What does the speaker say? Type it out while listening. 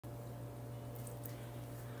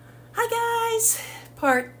Hi guys,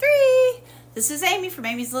 part 3. This is Amy from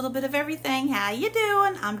Amy's Little Bit of Everything. How you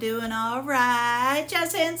doing? I'm doing all right.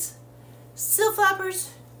 Jazz hands, silk flappers,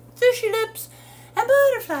 fishy lips, and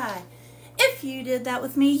butterfly. If you did that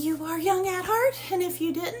with me, you are young at heart. And if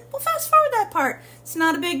you didn't, well, fast forward that part. It's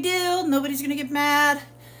not a big deal. Nobody's going to get mad.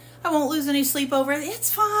 I won't lose any sleep over it.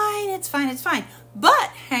 It's fine. It's fine. It's fine. But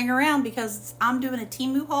hang around because I'm doing a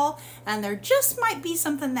Temu haul and there just might be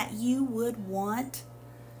something that you would want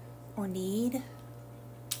or need.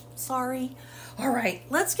 Sorry. All right,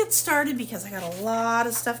 let's get started because I got a lot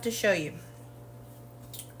of stuff to show you.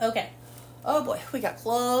 Okay. Oh boy, we got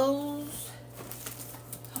clothes.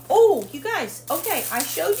 Oh, you guys. Okay, I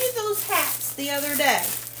showed you those hats the other day.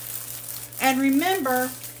 And remember,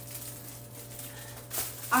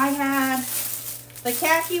 I had the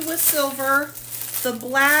khaki with silver, the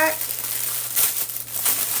black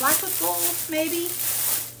with gold maybe.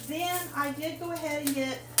 Then I did go ahead and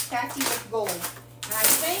get khaki with gold. And I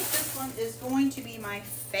think this one is going to be my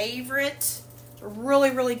favorite. Really,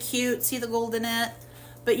 really cute. See the gold in it?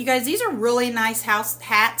 But you guys, these are really nice house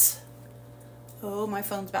hats. Oh, my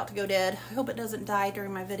phone's about to go dead. I hope it doesn't die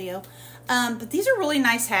during my video. But these are really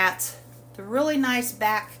nice hats. They're really nice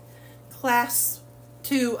back clasps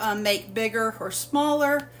to make bigger or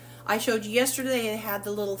smaller. I showed you yesterday they had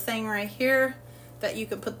the little thing right here that you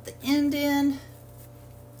could put the end in,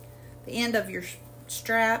 the end of your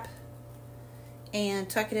strap, and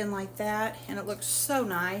tuck it in like that, and it looks so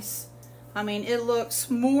nice. I mean, it looks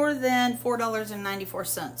more than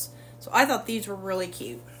 $4.94. So I thought these were really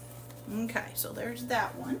cute. Okay, so there's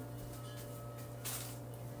that one.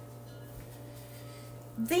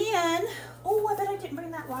 Then, oh, I bet I didn't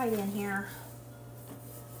bring that light in here.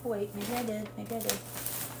 Wait, maybe I did. Maybe I did.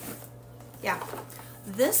 Yeah,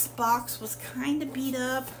 this box was kind of beat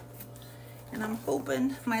up, and I'm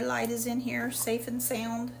hoping my light is in here safe and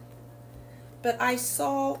sound. But I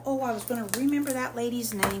saw, oh, I was going to remember that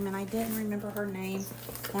lady's name, and I didn't remember her name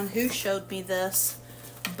on who showed me this.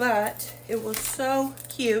 But it was so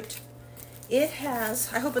cute. It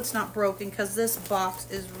has, I hope it's not broken because this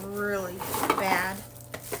box is really bad.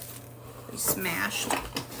 Really smashed.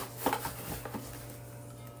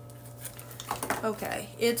 Okay,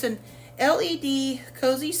 it's an LED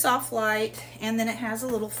cozy soft light, and then it has a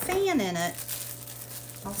little fan in it.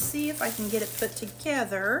 I'll see if I can get it put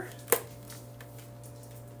together.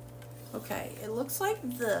 Okay, it looks like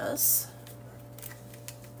this.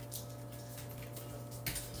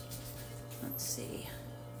 Let's see.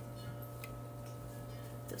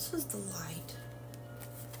 This is the light.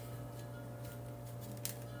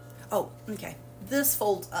 Oh, okay. This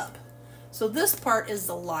folds up. So this part is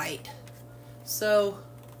the light. So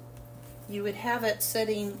you would have it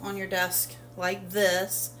sitting on your desk like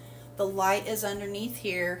this. The light is underneath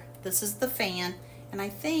here. This is the fan. And I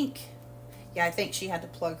think, yeah, I think she had to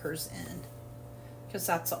plug hers in because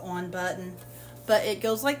that's the on button. But it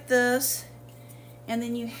goes like this. And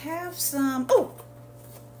then you have some, oh,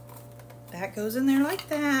 that goes in there like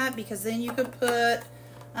that because then you could put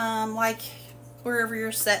like wherever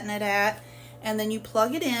you're setting it at. And then you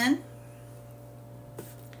plug it in.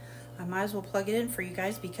 I might as well plug it in for you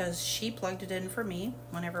guys because she plugged it in for me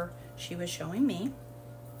whenever she was showing me.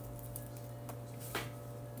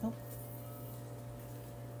 Oh.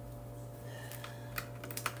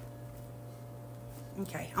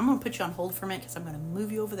 Okay, I'm going to put you on hold for a minute because I'm going to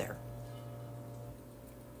move you over there.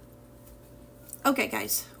 Okay,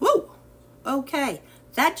 guys. Whoa! Okay,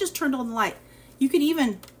 that just turned on the light. You can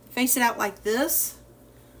even face it out like this.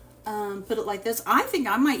 Put it like this. I think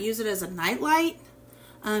I might use it as a night light.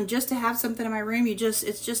 Just to have something in my room.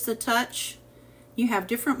 It's just a touch. You have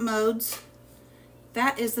different modes.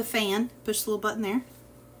 That is the fan. Push the little button there.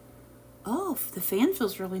 Oh, the fan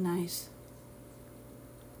feels really nice.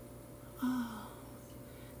 Oh.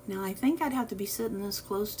 Now I think I'd have to be sitting this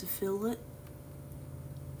close to feel it.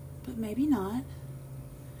 But maybe not.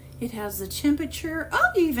 It has the temperature.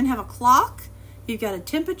 Oh, you even have a clock. You've got a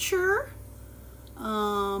temperature.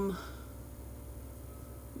 Month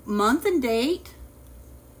and date.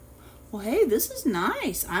 Well, hey, this is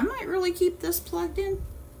nice. I might really keep this plugged in.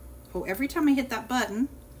 Oh, every time I hit that button.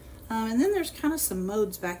 And then there's kind of some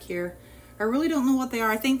modes back here. I really don't know what they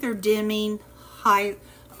are. I think they're dimming, high.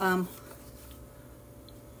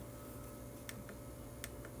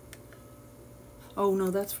 Oh,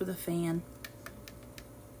 no, that's for the fan.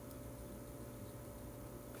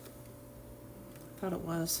 I thought it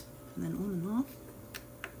was. And then on and off.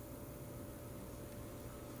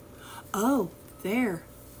 Oh, there.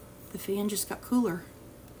 The fan just got cooler.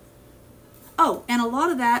 Oh, and a lot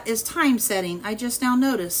of that is time setting. I just now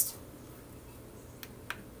noticed.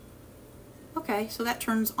 Okay, so that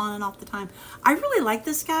turns on and off the time. I really like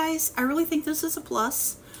this, guys. I really think this is a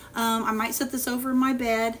plus. I might set this over in my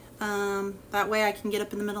bed. That way I can get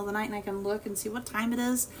up in the middle of the night and I can look and see what time it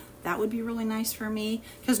is. That would be really nice for me,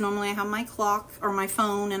 because normally I have my clock or my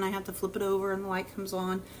phone and I have to flip it over and the light comes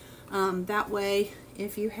on. That way,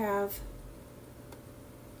 if you have,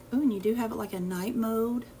 oh, and you do have it like a night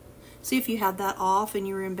mode. See, if you had that off and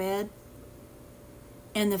you were in bed,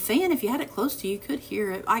 and the fan, if you had it close to you, you could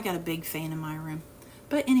hear it. I got a big fan in my room.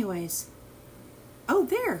 But anyways, oh,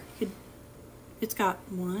 there. It's got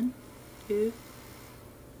 1, 2,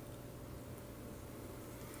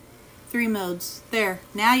 3 modes. There.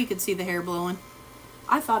 Now you can see the hair blowing.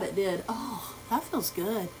 I thought it did. Oh, that feels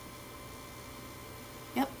good.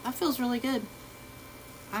 Yep, that feels really good.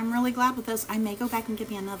 I'm really glad with this. I may go back and get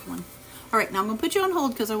me another one. All right, now I'm going to put you on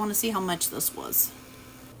hold because I want to see how much this was.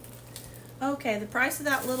 Okay, the price of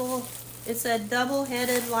that little, it's a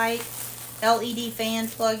double-headed light LED fan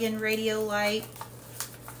plug-in radio light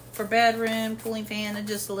for bedroom, cooling fan, and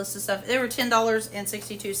just a list of stuff. They were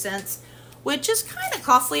 $10.62, which is kind of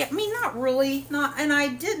costly. I mean, not really, and I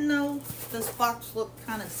didn't know this box looked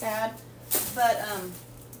kind of sad, but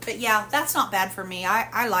yeah, that's not bad for me.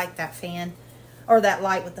 I like that fan, or that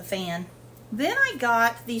light with the fan. Then I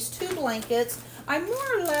got these 2 blankets. I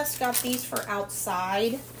more or less got these for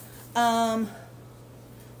outside.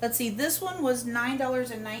 Let's see, this one was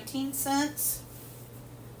 $9.19.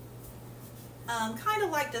 Kind of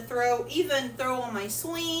like to throw on my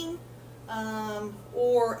swing,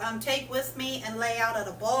 or take with me and lay out at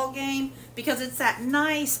a ball game, because it's that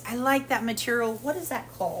nice, I like that material. What is that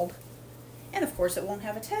called? And of course it won't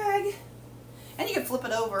have a tag. And you can flip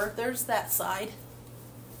it over. There's that side.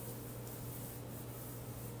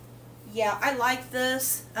 Yeah, I like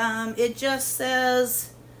this. It just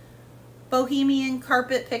says Bohemian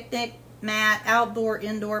carpet picnic mat, outdoor,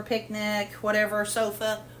 indoor picnic, whatever,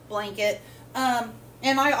 sofa, blanket.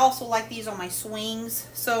 And I also like these on my swings.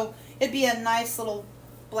 So it'd be a nice little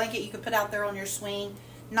blanket you could put out there on your swing.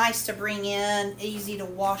 Nice to bring in, easy to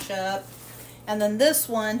wash up. And then this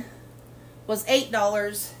one was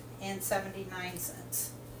 $8.79.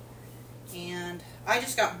 And I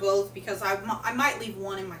just got both because I might leave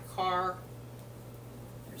one in my car.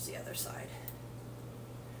 There's the other side.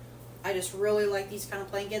 I just really like these kind of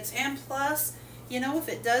blankets. And plus, you know, if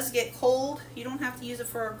it does get cold, you don't have to use it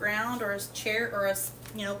for a ground or a chair or a,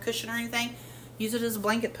 you know, cushion or anything. Use it as a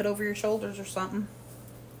blanket, put over your shoulders or something.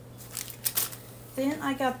 Then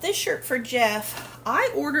I got this shirt for Jeff.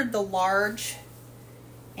 I ordered the large,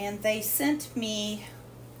 and they sent me,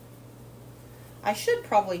 I should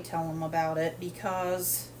probably tell them about it,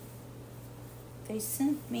 because they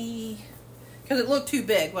sent me, because it looked too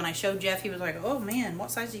big. When I showed Jeff, he was like, oh man,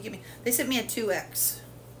 what size did you give me? They sent me a 2X.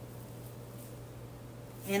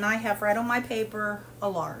 And I have right on my paper a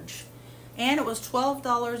large. And it was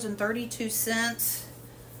 $12.32.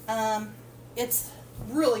 It's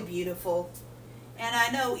really beautiful. And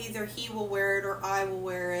I know either he will wear it or I will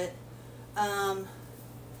wear it. I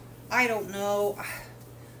don't know. I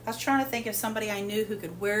was trying to think of somebody I knew who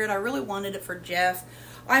could wear it. I really wanted it for Jeff.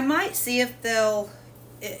 I might see if they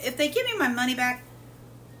give me my money back,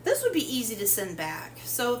 this would be easy to send back.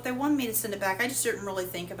 So if they wanted me to send it back, I just didn't really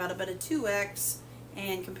think about it. But a 2X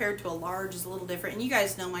and compared to a large is a little different. And you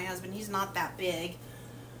guys know my husband, he's not that big.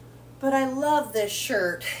 But I love this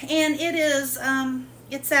shirt. And it is,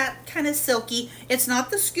 it's that kind of silky. It's not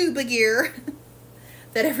the scuba gear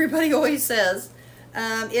that everybody always says.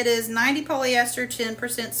 It is 90 polyester, 10%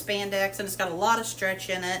 spandex, and it's got a lot of stretch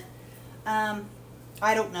in it. I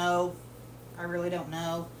don't know. I really don't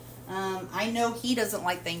know. I know he doesn't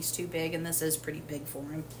like things too big, and this is pretty big for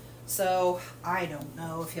him. So I don't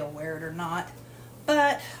know if he'll wear it or not.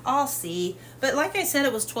 But I'll see. But like I said,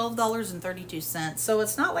 it was $12.32. So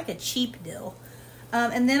it's not like a cheap deal.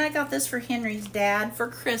 And then I got this for Henry's dad for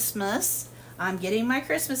Christmas. I'm getting my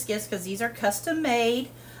Christmas gifts because these are custom made.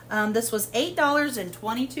 This was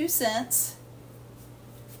 $8.22.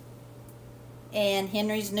 And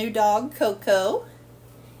Henry's new dog, Coco.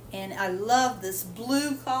 And I love this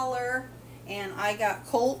blue collar. And I got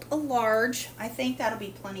Colt a large. I think that'll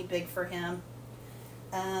be plenty big for him.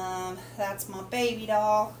 That's my baby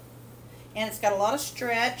doll. And it's got a lot of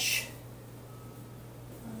stretch.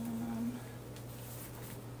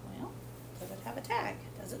 Well, does it have a tag?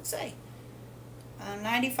 Does it say?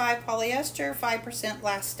 95 polyester, 5%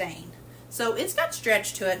 elastane. So it's got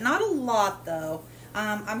stretch to it. Not a lot though.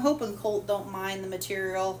 I'm hoping Colt don't mind the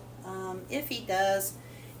material. If he does,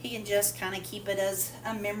 he can just kind of keep it as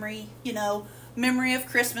a memory, you know, memory of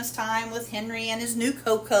Christmas time with Henry and his new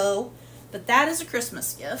Coco. But that is a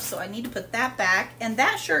Christmas gift, so I need to put that back. And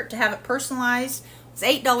that shirt, to have it personalized, was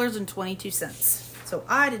 $8.22. So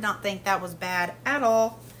I did not think that was bad at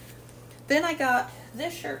all. Then I got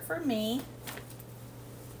this shirt for me.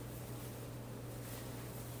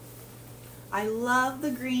 I love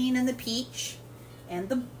the green and the peach.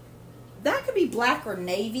 And that could be black or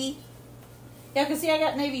navy. Yeah, because see, I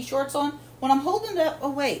got navy shorts on. When I'm holding it up,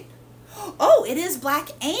 oh wait. Oh, it is black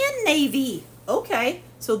and navy. Okay,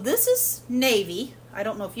 so this is navy. I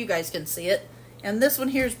don't know if you guys can see it. And this one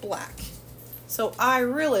here is black. So I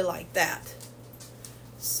really like that.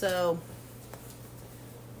 So,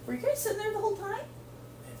 were you guys sitting there the whole time?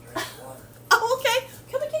 And drink water. Oh, okay.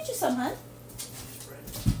 Come and get you some, hun.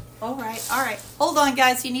 All right, all right. Hold on,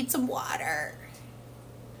 guys. You need some water.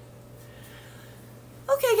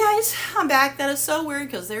 Okay, guys, I'm back. That is so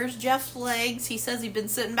weird because there's Jeff's legs. He says he'd been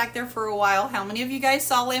sitting back there for a while. How many of you guys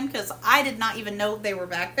saw him? Because I did not even know they were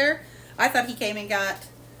back there. I thought he came and got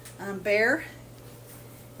Bear,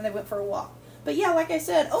 and they went for a walk. But yeah, like I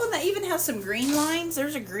said, oh, and that even has some green lines.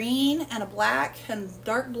 There's a green and a black and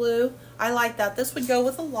dark blue. I like that. This would go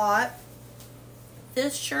with a lot.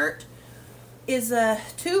 This shirt is a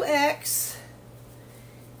 2X,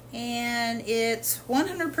 and it's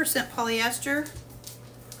 100% polyester.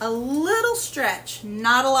 A little stretch,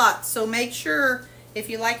 not a lot. So make sure, if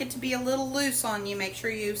you like it to be a little loose on you, make sure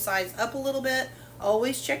you size up a little bit.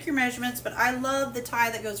 Always check your measurements, but I love the tie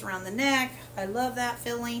that goes around the neck. I love that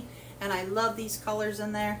filling, and I love these colors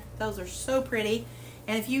in there. Those are so pretty.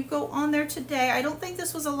 And if you go on there today, I don't think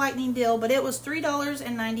this was a lightning deal, but it was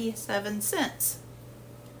 $3.97.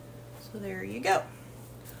 So there you go.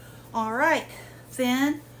 All right,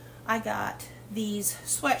 then I got these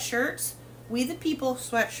sweatshirts. We the People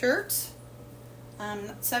sweatshirts,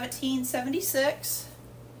 1776.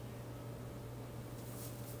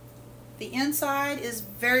 The inside is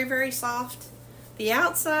very, very soft. The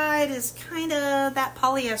outside is kind of that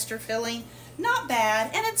polyester filling. Not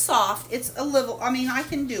bad, and it's soft. It's a little, I mean, I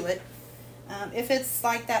can do it. If it's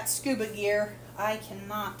like that scuba gear, I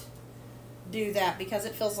cannot do that because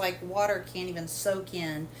it feels like water can't even soak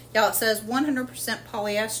in. Y'all, it says 100%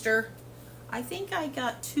 polyester. I think I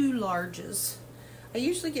got 2 larges. I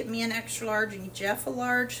usually get me an extra large and Jeff a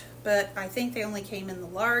large, but I think they only came in the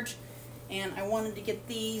large, and I wanted to get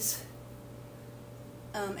these,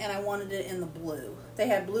 and I wanted it in the blue. They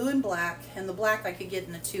had blue and black, and the black I could get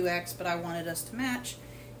in a 2X, but I wanted us to match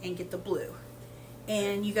and get the blue.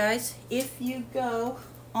 And you guys, if you go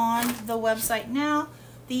on the website now,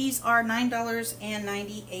 these are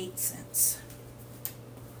 $9.98.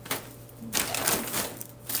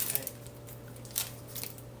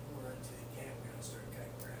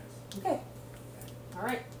 Okay. All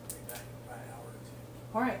right.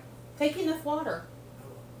 All right. Take enough water.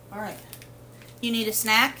 All right. You need a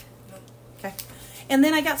snack? Okay. And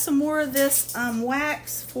then I got some more of this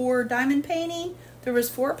wax for diamond painting. There was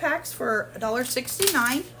 4 packs for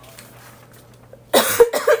 $1.69.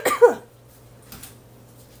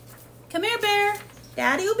 Come here, Bear.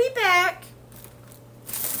 Daddy will be back.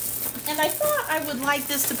 And I thought I would like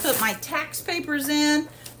this to put my tax papers in,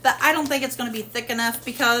 but I don't think it's going to be thick enough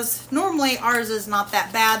because normally ours is not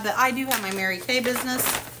that bad, but I do have my Mary Kay business,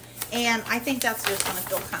 and I think that's just going to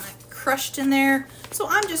feel kind of crushed in there. So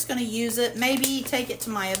I'm just going to use it, maybe take it to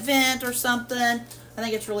my event or something. I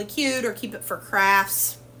think it's really cute, or keep it for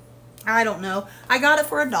crafts. I don't know. I got it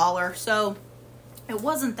for $1, so it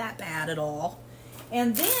wasn't that bad at all.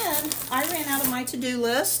 And then I ran out of my to-do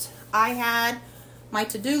list. I had my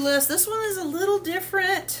to-do list. This one is a little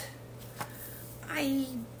different. I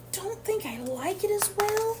don't think I like it as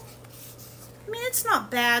well. I mean, it's not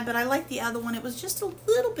bad, but I like the other one. It was just a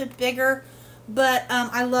little bit bigger. But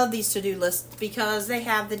I love these to-do lists because they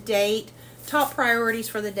have the date, top priorities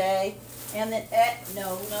for the day, and then,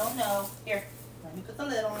 no. Here, let me put the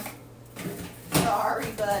lid on.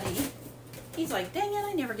 Sorry, buddy. He's like, dang it,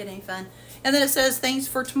 I never get any fun. And then it says things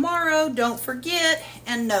for tomorrow, don't forget,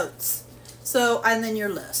 and notes. So, and then your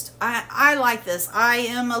list. I like this. I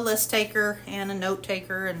am a list taker and a note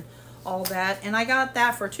taker and all that. And I got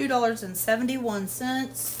that for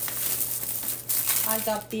 $2.71. I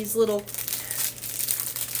got these little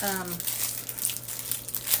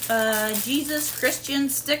Jesus Christian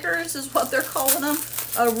stickers is what they're calling them.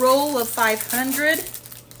 A roll of 500.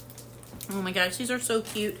 Oh my gosh, these are so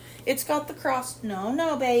cute. It's got the cross.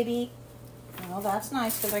 No, baby. Oh, that's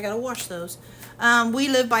nice because I got to wash those. We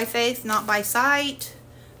live by faith, not by sight.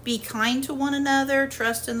 Be kind to one another.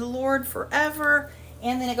 Trust in the Lord forever.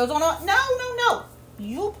 And then it goes on. No.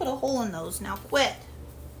 You'll put a hole in those. Now quit.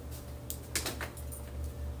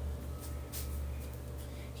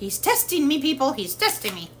 He's testing me, people. He's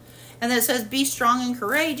testing me. And then it says, be strong and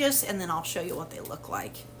courageous. And then I'll show you what they look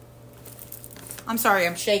like. I'm sorry,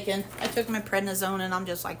 I'm shaking. I took my prednisone and I'm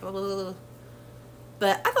just like, ugh.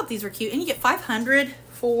 But I thought these were cute. And you get 500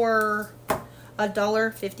 for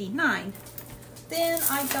 $1.59. Then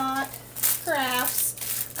I got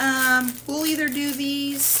crafts. We'll either do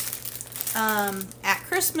these at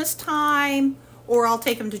Christmas time, or I'll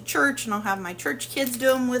take them to church and I'll have my church kids do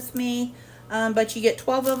them with me. But you get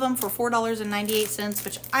 12 of them for $4.98,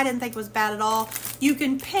 which I didn't think was bad at all. You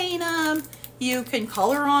can paint them. You can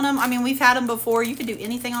color on them. I mean, we've had them before. You can do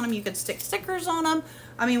anything on them. You could stick stickers on them.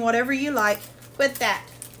 I mean, whatever you like with that.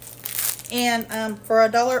 And for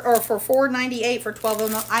 $1 or for $4.98 for 12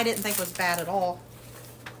 of them, I didn't think was bad at all.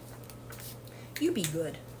 You be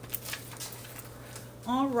good.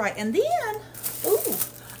 All right, and then, ooh,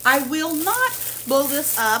 I will not blow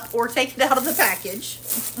this up or take it out of the package.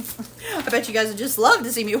 I bet you guys would just love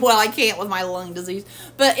to see me. Well, I can't with my lung disease.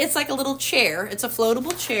 But it's like a little chair. It's a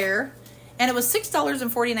floatable chair. And it was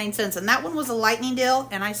 $6.49. And that one was a lightning deal.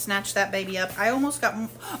 And I snatched that baby up. I almost got...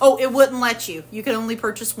 Oh, it wouldn't let you. You could only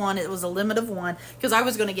purchase one. It was a limit of one. Because I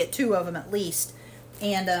was going to get 2 of them at least.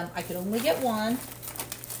 And I could only get 1.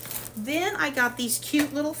 Then I got these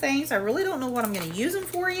cute little things. I really don't know what I'm going to use them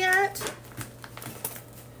for yet.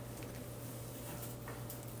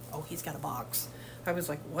 Oh, he's got a box. I was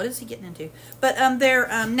like, what is he getting into? But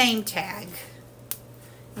they're name tag.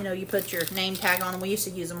 You know, you put your name tag on them. We used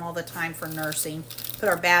to use them all the time for nursing. Put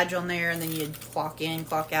our badge on there, and then you'd clock in,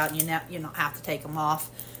 clock out, and you don't have to take them off.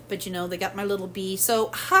 But, you know, they got my little bee.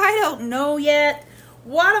 So, I don't know yet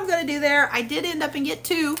what I'm going to do there. I did end up and get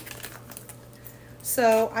 2.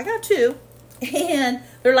 So, I got 2. And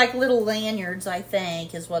they're like little lanyards, I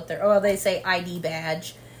think, is what they're... Oh, they say ID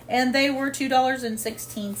badge. And they were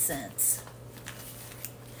 $2.16.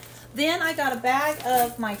 Then I got a bag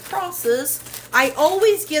of my crosses. I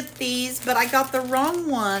always get these, but I got the wrong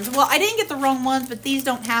ones. Well, I didn't get the wrong ones, but these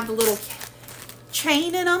don't have the little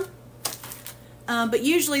chain in them. But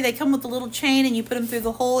usually they come with a little chain, and you put them through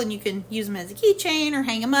the hole, and you can use them as a keychain or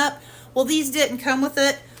hang them up. Well, these didn't come with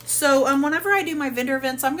it. So whenever I do my vendor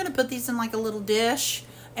events, I'm going to put these in like a little dish.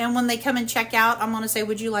 And when they come and check out, I'm going to say,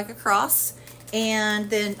 would you like a cross? And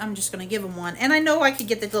then I'm just going to give them one. And I know I could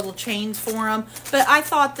get the little chains for them, but I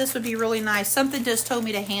thought this would be really nice. Something just told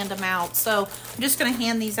me to hand them out. So I'm just going to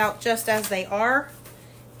hand these out just as they are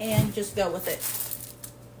and just go with it.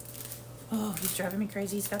 Oh, he's driving me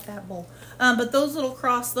crazy. He's got that bowl. But those little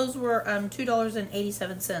cross, those were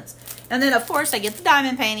 $2.87. And then, of course, I get the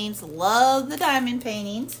diamond paintings. Love the diamond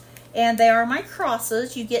paintings. And they are my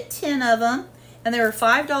crosses. You get 10 of them. And they were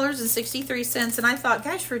 $5.63. And I thought,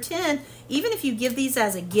 gosh, for 10, even if you give these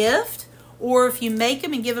as a gift, or if you make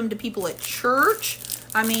them and give them to people at church,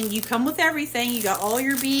 I mean, you come with everything. You got all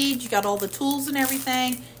your beads. You got all the tools and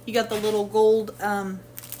everything. You got the little gold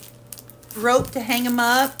rope to hang them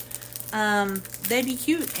up. They'd be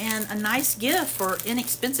cute and a nice gift for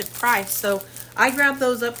inexpensive price. So I grabbed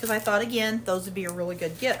those up because I thought, again, those would be a really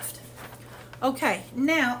good gift. Okay,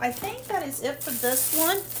 now I think that is it for this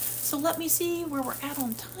one. So let me see where we're at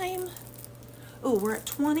on time. Oh, we're at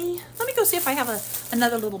 20. Let me go see if I have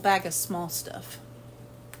another little bag of small stuff.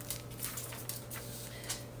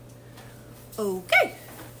 Okay.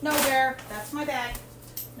 No, Bear. That's my bag.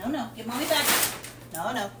 No. Get Mommy back.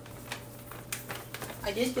 No.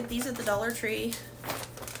 I did get these at the Dollar Tree.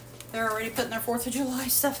 They're already putting their 4th of July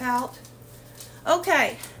stuff out.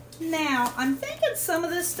 Okay. Now, I'm thinking some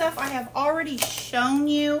of this stuff I have already shown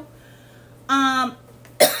you.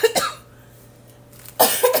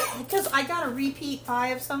 Because I got a repeat buy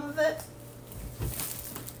of some of it.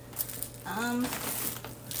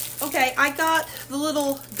 Okay, I got the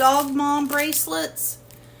little dog mom bracelets.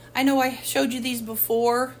 I know I showed you these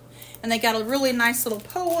before. And they got a really nice little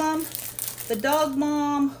poem. The dog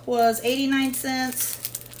mom was 89 cents.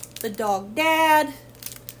 The dog dad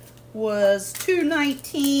was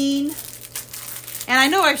 $2.19. And I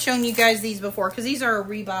know I've shown you guys these before because these are a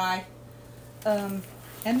rebuy.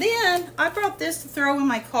 And then I brought this to throw in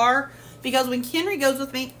my car because when Henry goes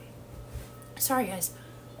with me, sorry guys,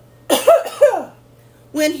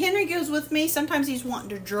 when Henry goes with me, sometimes he's wanting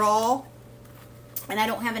to draw and I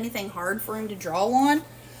don't have anything hard for him to draw on.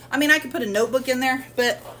 I mean, I could put a notebook in there,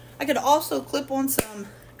 but I could also clip on some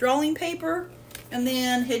drawing paper and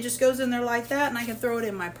then it just goes in there like that and I can throw it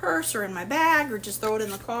in my purse or in my bag or just throw it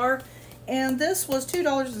in the car. And this was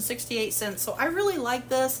 $2.68, so I really like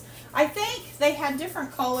this. I think they had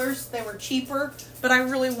different colors. They were cheaper, but I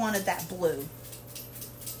really wanted that blue.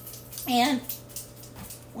 And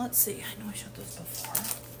let's see. I know I showed this before.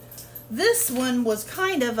 This one was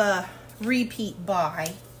kind of a repeat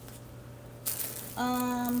buy.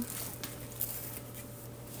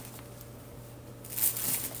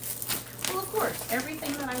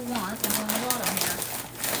 everything that I want, and a lot on here.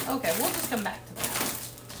 Okay, we'll just come back to that.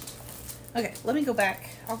 Okay, let me go back.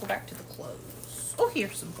 I'll go back to the clothes. Oh,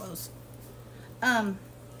 here's some clothes.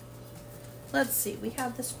 Let's see. We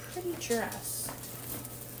have this pretty dress.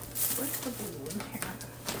 Where's the blue in here?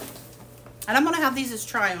 And I'm going to have these as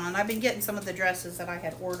try-on. I've been getting some of the dresses that I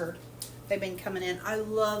had ordered. They've been coming in. I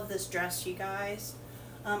love this dress, you guys.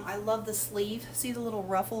 I love the sleeve. See the little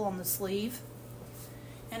ruffle on the sleeve?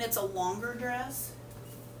 And it's a longer dress.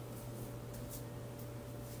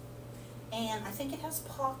 And I think it has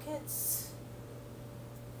pockets.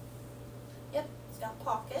 Yep, it's got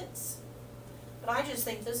pockets. But I just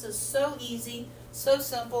think this is so easy, so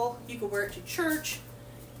simple. You could wear it to church.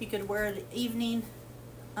 You could wear it at evening,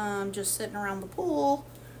 just sitting around the pool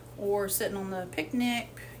or sitting on the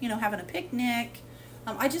picnic, you know, having a picnic.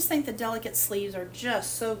 I just think the delicate sleeves are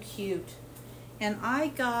just so cute. And I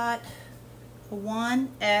got a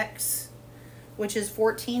 1X, which is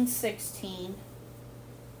 14/16.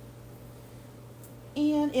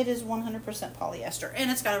 And it is 100% polyester. And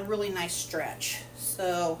it's got a really nice stretch.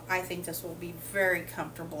 So I think this will be very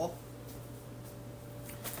comfortable.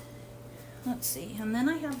 Let's see. And then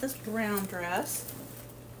I have this brown dress.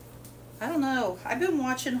 I don't know. I've been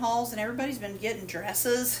watching hauls and everybody's been getting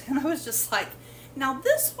dresses. And I was just like, now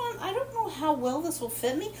this one, I don't know how well this will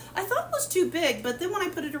fit me. I thought it was too big, but then when I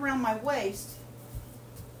put it around my waist,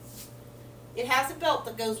 it has a belt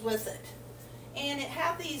that goes with it. And it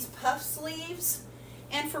had these puff sleeves.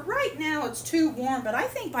 And for right now, it's too warm, but I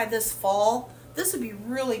think by this fall, this would be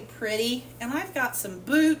really pretty. And I've got some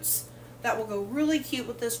boots that will go really cute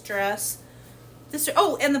with this dress.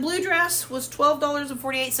 Oh, and the blue dress was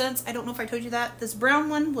 $12.48. I don't know if I told you that. This brown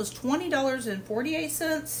one was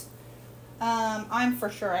 $20.48. I'm for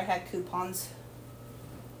sure I had coupons.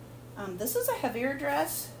 This is a heavier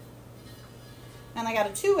dress. And I got a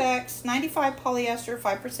 2X, 95 polyester,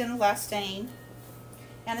 5% elastane.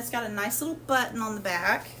 And it's got a nice little button on the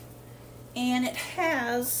back. And it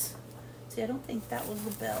has, see, I don't think that was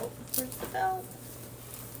the belt. Where's the belt?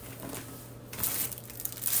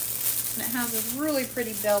 And it has a really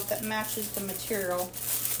pretty belt that matches the material.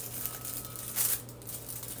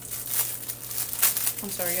 I'm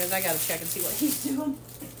sorry guys, I gotta check and see what he's doing.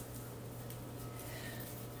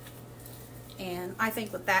 And I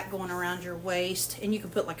think with that going around your waist, and you can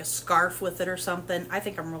put like a scarf with it or something, I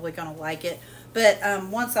think I'm really gonna like it. But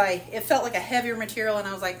it felt like a heavier material, and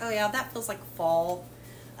I was like, oh yeah, that feels like fall.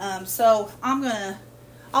 So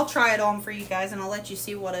I'll try it on for you guys, and I'll let you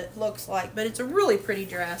see what it looks like. But it's a really pretty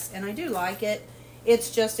dress, and I do like it. It's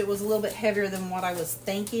just, it was a little bit heavier than what I was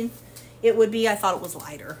thinking it would be. I thought it was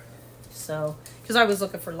lighter. So, because I was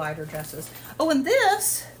looking for lighter dresses. Oh, and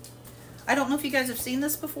this, I don't know if you guys have seen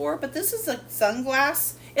this before, but this is a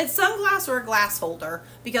sunglass. It's sunglass or a glass holder,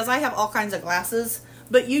 because I have all kinds of glasses.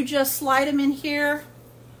 But you just slide them in here.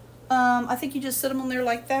 I think you just sit them on there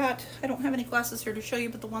like that. I don't have any glasses here to show you,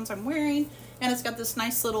 but the ones I'm wearing. And it's got this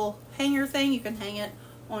nice little hanger thing. You can hang it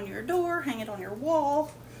on your door, hang it on your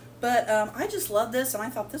wall. But I just love this, and I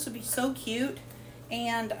thought this would be so cute.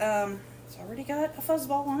 And it's already got a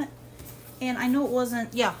fuzzball on it. And I know it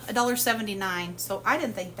wasn't, yeah, $1.79. So I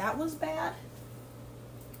didn't think that was bad.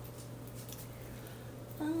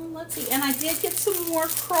 Let's see. And I did get some more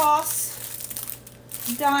cross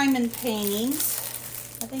diamond paintings.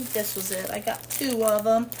 I think this was it. I got 2 of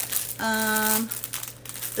them.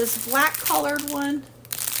 This black colored one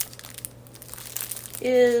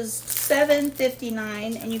is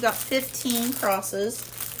 $7.59, and you got 15 crosses.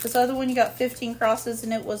 This other one you got 15 crosses,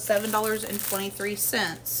 and it was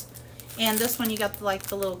 $7.23. And this one you got like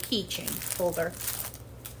the little keychain holder.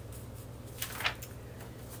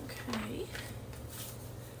 Okay.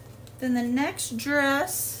 Then the next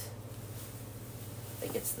dress, I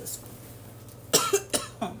think it's this one.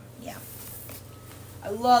 Yeah. I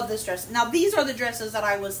love this dress. Now these are the dresses that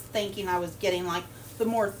I was thinking I was getting, like the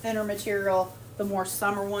more thinner material, the more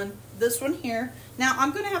summer one. This one here. Now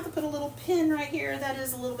I'm going to have to put a little pin right here. That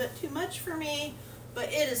is a little bit too much for me,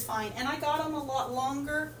 but it is fine. And I got them a lot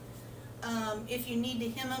longer if you need to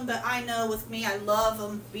hem them, but I know with me, I love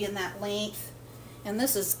them being that length. And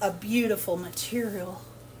this is a beautiful material.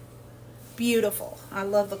 Beautiful. I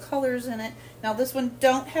love the colors in it. Now this one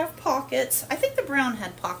don't have pockets. I think the brown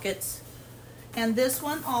had pockets. And this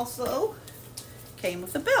one also came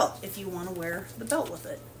with a belt if you want to wear the belt with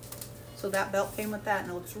it. So that belt came with that,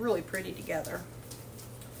 and it looks really pretty together.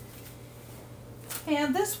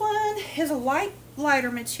 And this one is a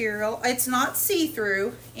lighter material. It's not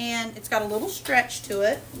see-through, and it's got a little stretch to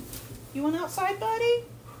it. You want outside, buddy?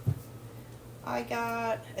 I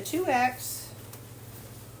got a 2X.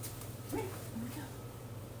 Come here. There we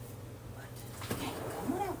go. Okay.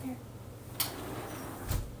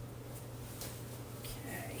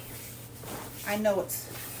 I know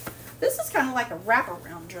this is kind of like a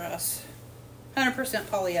wraparound dress. 100%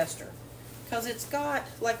 polyester. Because it's got,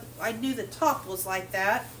 like, I knew the top was like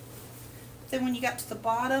that. Then when you got to the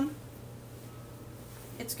bottom,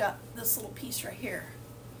 it's got this little piece right here.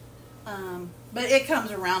 But it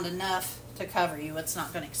comes around enough to cover you. It's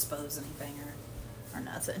not going to expose anything or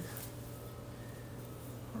nothing.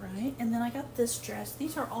 Alright, and then I got this dress.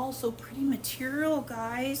 These are also pretty material,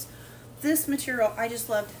 guys. This material, I just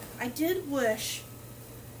loved. I did wish,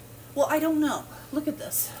 well, I don't know. Look at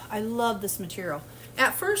this. I love this material.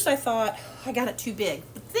 At first I thought I got it too big.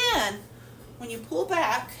 But then, when you pull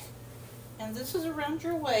back, and this is around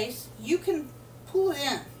your waist, you can pull it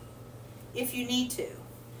in if you need to.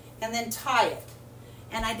 And then tie it.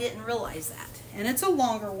 And I didn't realize that. And it's a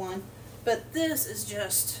longer one, but this is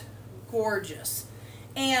just gorgeous.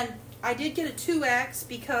 And I did get a 2X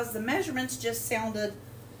because the measurements just sounded,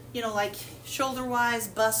 you know, like shoulder-wise,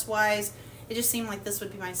 bust-wise. It just seemed like this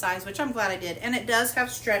would be my size, which I'm glad I did. And it does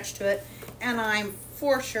have stretch to it, and I'm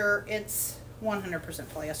for sure it's 100%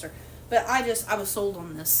 polyester. But I was sold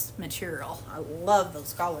on this material. I love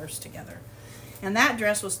those colors together. And that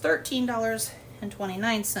dress was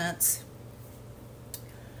 $13.29.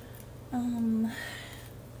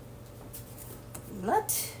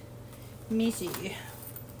 Let me see.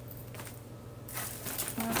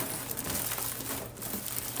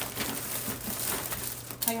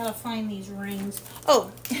 I gotta find these rings.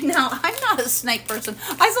 Oh, now I'm not a snake person.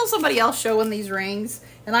 I saw somebody else showing these rings,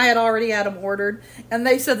 and I had already had them ordered, and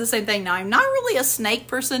they said the same thing. Now, I'm not really a snake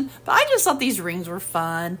person, but I just thought these rings were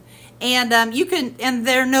fun. And you can, and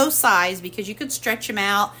they're no size because you could stretch them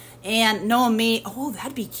out. And knowing me, oh,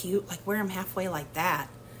 that'd be cute. Like wear them halfway like that.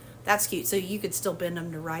 That's cute. So you could still bend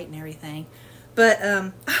them to right and everything. But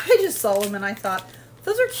I just saw them and I thought,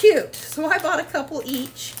 those are cute. So I bought a couple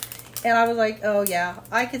each. And I was like, oh yeah,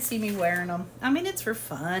 I could see me wearing them. I mean, it's for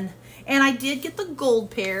fun. And I did get the gold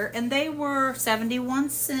pair, and they were 71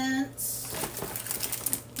 cents.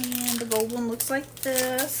 And the gold one looks like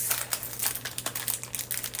this.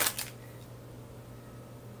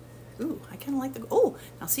 Ooh, I kind of like the, oh,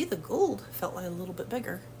 now see the gold felt like a little bit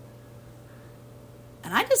bigger.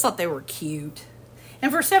 And I just thought they were cute.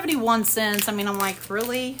 And for 71 cents, I mean, I'm like,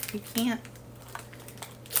 really? You can't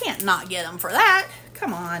not get them for that.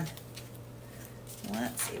 Come on.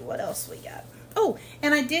 Let's see what else we got. Oh,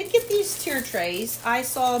 and I did get these tier trays. I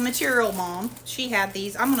saw Material Mom. She had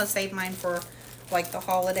these. I'm going to save mine for like the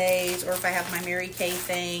holidays or if I have my Mary Kay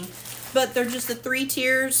thing. But they're just the 3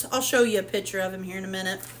 tiers. I'll show you a picture of them here in a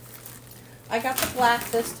minute. I got the black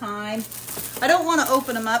this time. I don't want to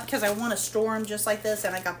open them up because I want to store them just like this.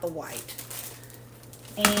 And I got the white.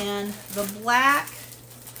 And the black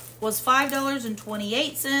was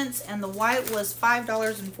 $5.28 and the white was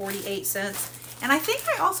 $5.48. And I think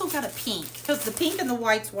I also got a pink because the pink and the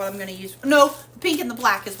white's what I'm going to use. No, the pink and the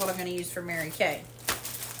black is what I'm going to use for Mary Kay.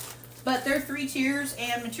 But they're 3 tiers,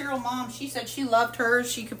 and Material Mom, she said she loved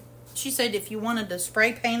hers. She said if you wanted to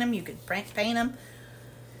spray paint them, you could paint them.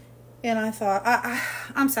 And I thought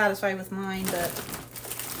I'm satisfied with mine, but.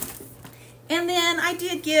 And then I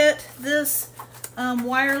did get this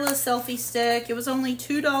wireless selfie stick. It was only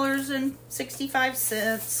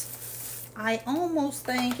 $2.65. I almost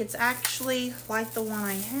think it's actually like the one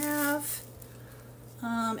I have.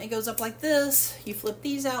 It goes up like this. You flip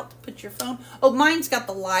these out to put your phone. Oh, mine's got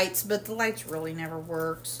the lights, but the lights really never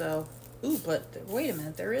worked. So, ooh, but wait a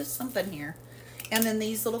minute. There is something here. And then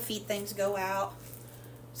these little feet things go out.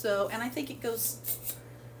 So, and I think it goes...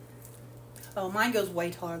 Oh, mine goes way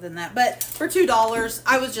taller than that. But for $2,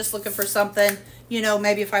 I was just looking for something. You know,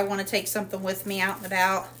 maybe if I want to take something with me out and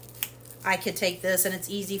about, I could take this, and it's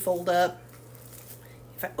easy fold up.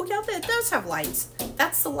 Oh, yeah, it does have lights.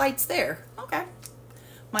 That's the lights there. Okay.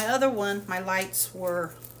 My other one, my lights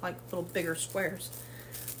were like little bigger squares.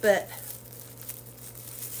 But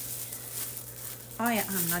I'm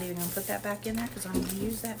not even going to put that back in there because I'm going to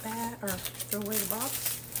use that back or throw away the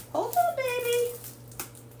box. Hold on, baby.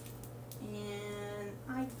 And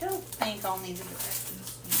I don't think I'll need the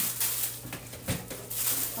directions.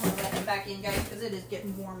 I'm going to let it back in, guys, because it is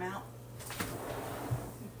getting warm out.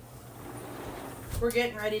 We're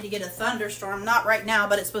getting ready to get a thunderstorm. Not right now,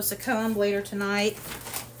 but it's supposed to come later tonight.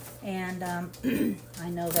 And I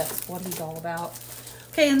know that's what he's all about.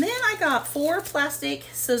 Okay, and then I got 4 plastic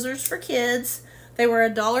scissors for kids. They were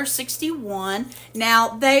 $1.61. Now,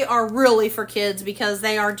 they are really for kids because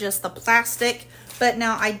they are just the plastic. But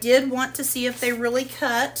now, I did want to see if they really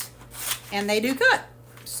cut. And they do cut.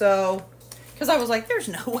 So, because I was like, there's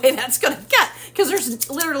no way that's going to cut, because there's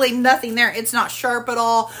literally nothing there. It's not sharp at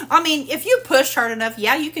all. I mean, if you pushed hard enough,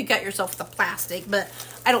 yeah, you could cut yourself with the plastic, but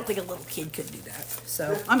I don't think a little kid could do that.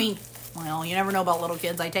 So, I mean, well, you never know about little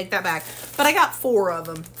kids. I take that back. But I got 4 of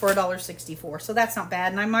them for $1.64, so that's not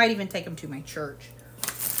bad, and I might even take them to my church.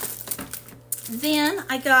 Then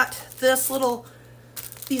I got these little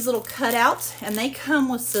cutouts, and they come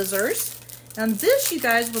with scissors. And this, you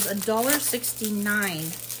guys, was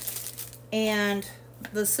 $1.69. And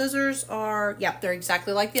the scissors are, yeah, they're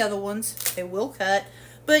exactly like the other ones. They will cut.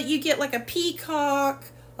 But you get like a peacock,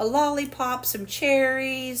 a lollipop, some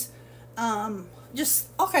cherries, just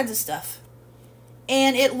all kinds of stuff.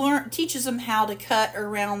 And it teaches them how to cut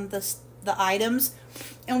around the items.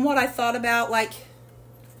 And what I thought about, like,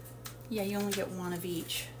 yeah, you only get 1 of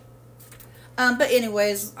each. But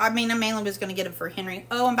anyways, I mean, I mainly was going to get them for Henry.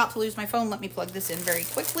 Oh, I'm about to lose my phone. Let me plug this in very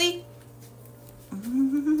quickly.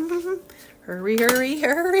 Hurry, hurry,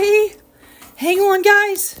 hurry. Hang on,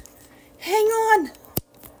 guys. Hang on.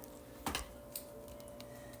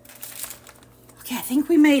 Okay, I think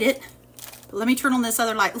we made it. But let me turn on this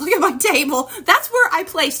other light. Look at my table. That's where I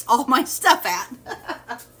placed all my stuff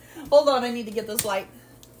at. Hold on, I need to get this light.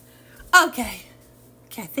 Okay.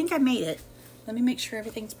 Okay, I think I made it. Let me make sure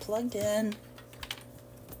everything's plugged in.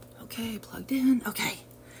 Okay, plugged in. Okay.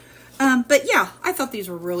 But yeah, I thought these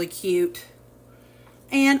were really cute.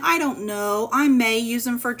 And I don't know, I may use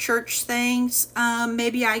them for church things.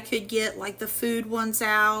 Maybe I could get like the food ones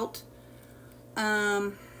out.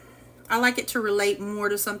 I like it to relate more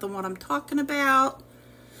to something what I'm talking about.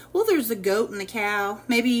 Well, there's the goat and the cow.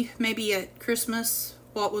 Maybe at Christmas,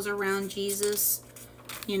 what was around Jesus.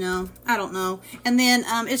 You know, I don't know. And then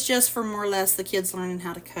it's just for more or less the kids learning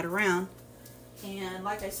how to cut around. And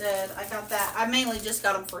like I said, I got that. I mainly just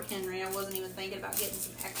got them for Henry. I wasn't even thinking about getting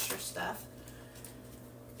some extra stuff.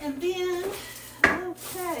 And then,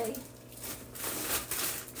 okay.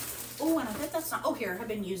 Oh, and I bet that's not, oh, here, I've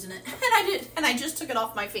been using it. And I just took it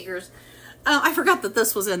off my fingers. I forgot that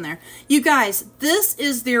this was in there. You guys, this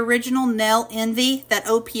is the original Nail Envy that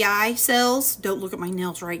OPI sells. Don't look at my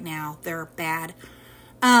nails right now. They're bad.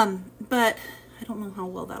 But I don't know how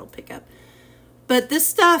well that'll pick up. But this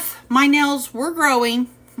stuff, my nails were growing.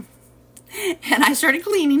 And I started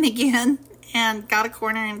cleaning again. And got a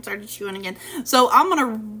corner and started chewing again. So I'm going to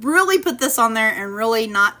really put this on there and really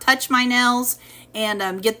not touch my nails.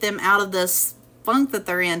 And get them out of this funk that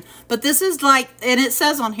they're in. But this is like, and it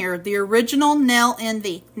says on here, the original Nail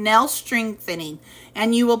Envy. Nail strengthening.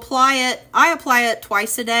 And you apply it, I apply it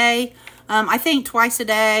twice a day. I think twice a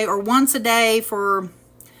day or once a day for, you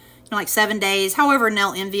know, like 7 days. However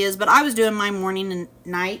Nail Envy is. But I was doing my morning and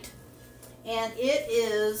night. And it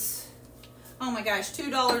is, oh my gosh,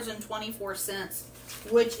 $2.24,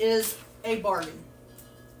 which is a bargain.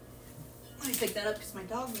 Let me pick that up because my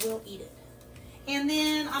dog will eat it. And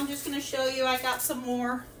then I'm just going to show you, I got some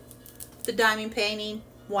more, the diamond painting,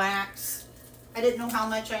 wax. I didn't know how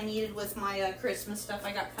much I needed with my Christmas stuff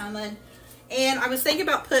I got coming. And I was thinking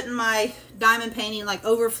about putting my diamond painting, like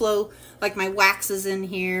overflow, like my waxes in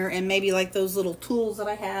here. And maybe like those little tools that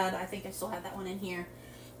I had. I think I still have that one in here.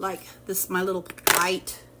 Like this, my little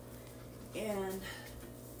light. And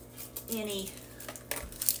any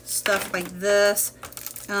stuff like this.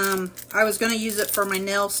 I was going to use it for my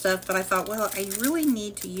nail stuff, but I thought, well, I really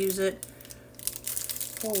need to use it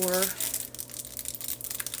for...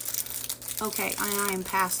 Okay, I am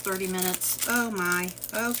past 30 minutes. Oh my.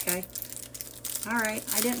 Okay. All right.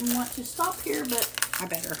 I didn't want to stop here, but I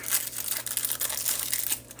better.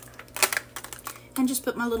 And just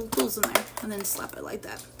put my little tools in there and then slap it like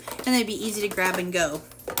that. And they'd be easy to grab and go.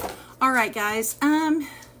 All right, guys.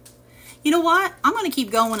 You know what? I'm going to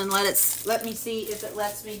keep going and let me see if it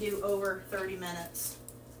lets me do over 30 minutes.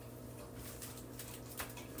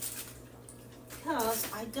 Because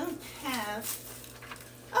I don't have...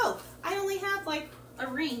 Oh, I only have like a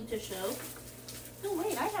ring to show. No,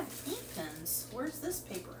 wait, I have ink pens. Where's this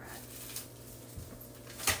paper at?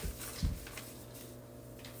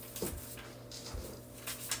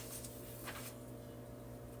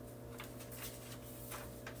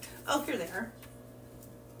 Oh, here they are.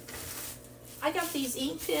 I got these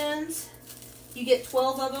ink pens. You get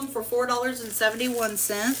 12 of them for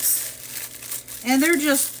 $4.71. And they're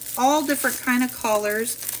just all different kind of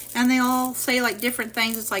colors. And they all say like different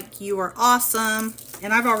things. It's like, you are awesome.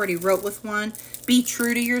 And I've already wrote with one. Be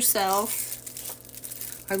true to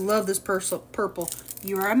yourself. I love this purple.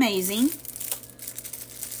 You are amazing.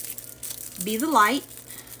 Be the light.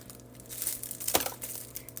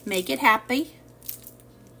 Make it happy.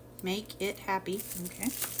 Make it happy. Okay.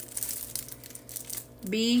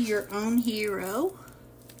 Be your own hero.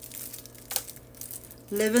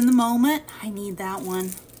 Live in the moment. I need that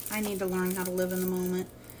one. I need to learn how to live in the moment.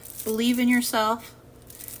 Believe in yourself.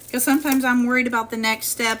 Because sometimes I'm worried about the next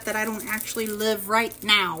step that I don't actually live right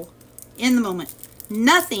now. In the moment.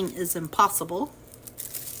 Nothing is impossible.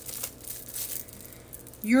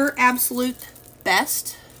 Your absolute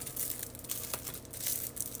best.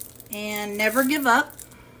 And never give up.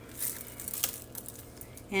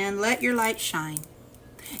 And let your light shine.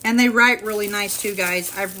 And they write really nice too,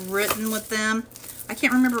 guys. I've written with them. I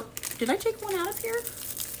can't remember. Did I take one out of here?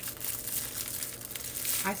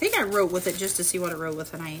 I think I wrote with it just to see what it wrote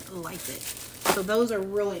with, and I liked it. So those are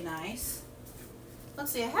really nice.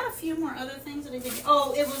 Let's see. I had a few more other things that I did.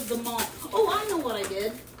 Oh, it was the mom. Oh, I know what I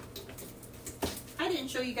did. I didn't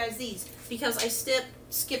show you guys these because I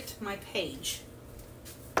skipped my page.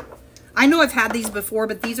 I know I've had these before,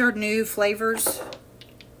 but these are new flavors.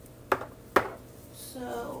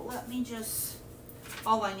 So let me just,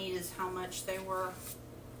 all I need is how much they were.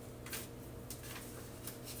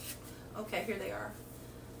 Okay, here they are.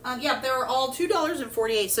 Yeah, they were all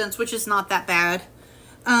 $2.48, which is not that bad.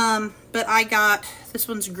 But I got, this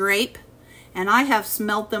one's grape, and I have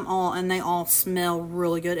smelt them all, and they all smell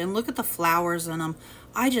really good. And look at the flowers in them.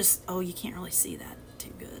 I just, oh, you can't really see that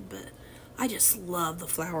too good, but I just love the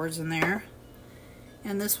flowers in there.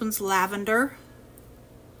 And this one's lavender.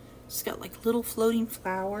 It's got like little floating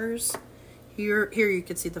flowers. Here you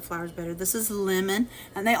can see the flowers better. This is lemon,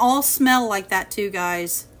 and they all smell like that too,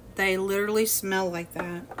 guys. They literally smell like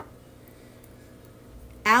that.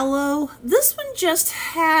 Aloe. This one just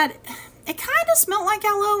had, it kind of smelled like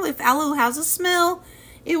aloe. If aloe has a smell,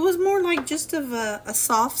 it was more like just of a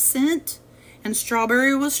soft scent. And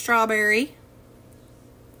strawberry was strawberry.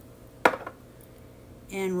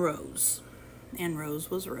 And rose. And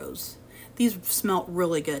rose was rose. These smelled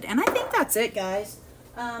really good. And I think that's it, guys.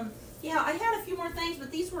 Yeah, I had a few more things,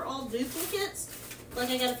 but these were all duplicates. Like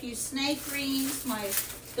I got a few snake rings, my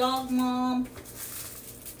dog mom.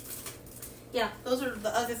 Yeah, those are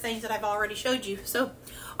the other things that I've already showed you. So,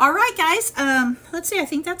 all right, guys. Let's see. I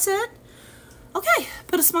think that's it. Okay,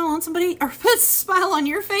 put a smile on somebody, or put a smile on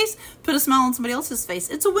your face, put a smile on somebody else's face.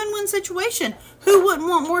 It's a win-win situation. Who wouldn't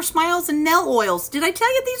want more smiles and nail oils? Did I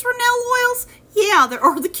tell you these were nail oils? Yeah,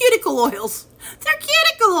 or the cuticle oils. They're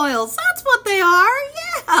cuticle oils. That's what they are.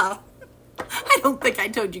 Yeah. I don't think I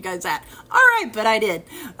told you guys that. All right, but I did.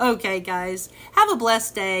 Okay, guys. Have a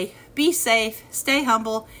blessed day. Be safe. Stay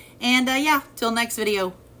humble. And, yeah, till next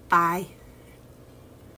video. Bye.